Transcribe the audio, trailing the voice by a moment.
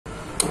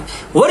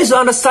What is your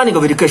understanding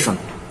of education?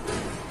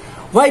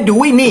 Why do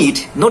we need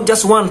not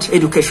just want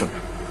education?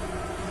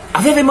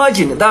 Have you ever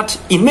imagined that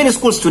in many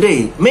schools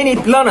today, many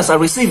learners are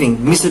receiving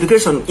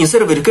miseducation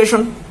instead of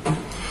education?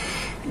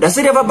 Does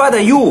it ever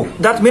bother you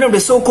that many of the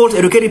so-called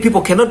educated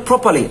people cannot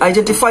properly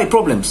identify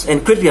problems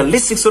and create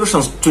realistic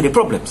solutions to the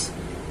problems?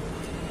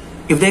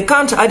 If they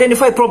can't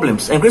identify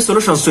problems and create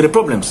solutions to the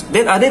problems,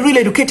 then are they really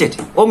educated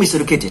or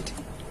miseducated?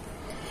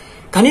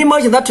 Can you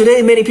imagine that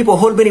today many people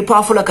hold many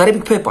powerful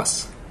academic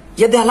papers,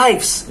 yet their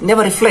lives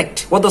never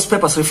reflect what those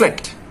papers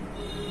reflect?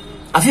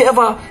 Have you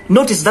ever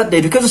noticed that the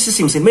education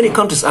systems in many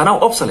countries are now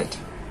obsolete?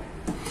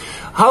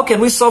 How can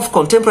we solve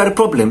contemporary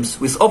problems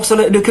with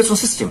obsolete education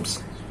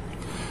systems?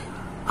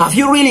 Have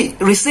you really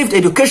received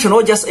education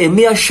or just a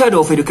mere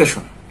shadow of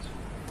education?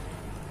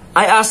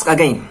 I ask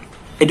again,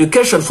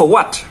 education for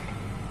what?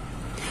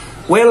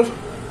 Well,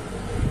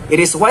 it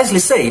is wisely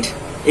said,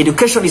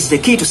 education is the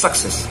key to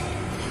success.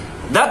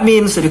 That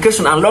means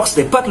education unlocks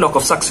the padlock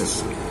of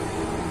success.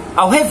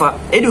 However,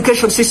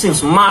 education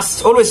systems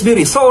must always be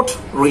rethought,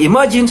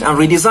 reimagined, and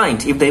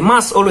redesigned if they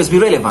must always be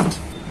relevant.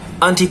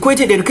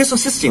 Antiquated education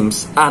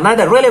systems are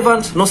neither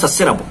relevant nor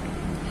sustainable.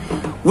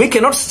 We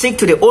cannot stick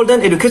to the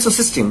olden education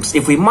systems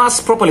if we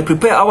must properly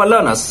prepare our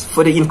learners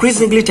for the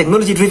increasingly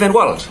technology-driven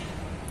world.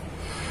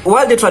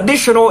 While the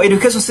traditional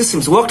education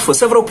systems worked for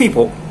several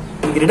people,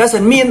 it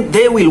doesn't mean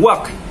they will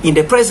work in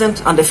the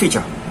present and the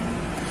future.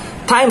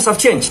 Times have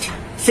changed,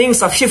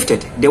 things have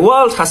shifted, the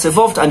world has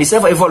evolved and is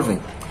ever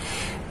evolving.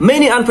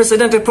 Many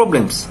unprecedented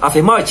problems have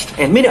emerged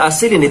and many are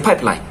still in the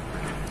pipeline.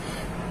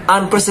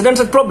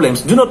 Unprecedented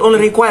problems do not only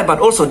require but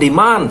also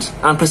demand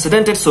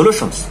unprecedented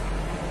solutions.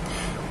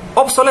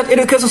 Obsolete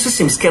education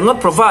systems cannot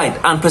provide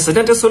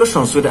unprecedented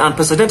solutions to the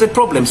unprecedented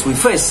problems we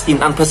face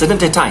in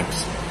unprecedented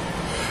times.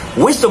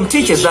 Wisdom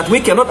teaches that we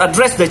cannot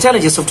address the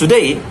challenges of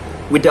today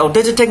with the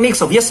outdated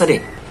techniques of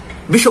yesterday.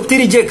 Bishop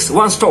T.D. Jakes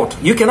once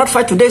taught, you cannot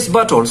fight today's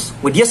battles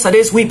with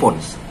yesterday's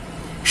weapons.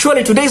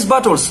 Surely today's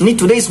battles need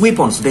today's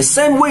weapons, the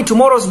same way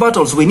tomorrow's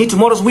battles will need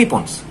tomorrow's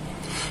weapons.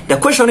 The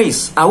question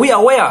is, are we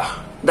aware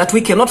that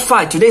we cannot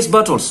fight today's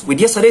battles with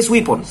yesterday's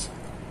weapons?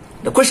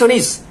 The question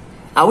is,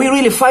 are we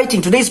really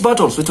fighting today's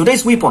battles with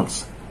today's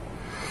weapons?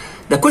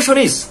 The question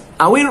is,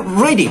 are we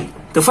ready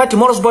to fight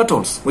tomorrow's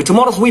battles with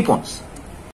tomorrow's weapons?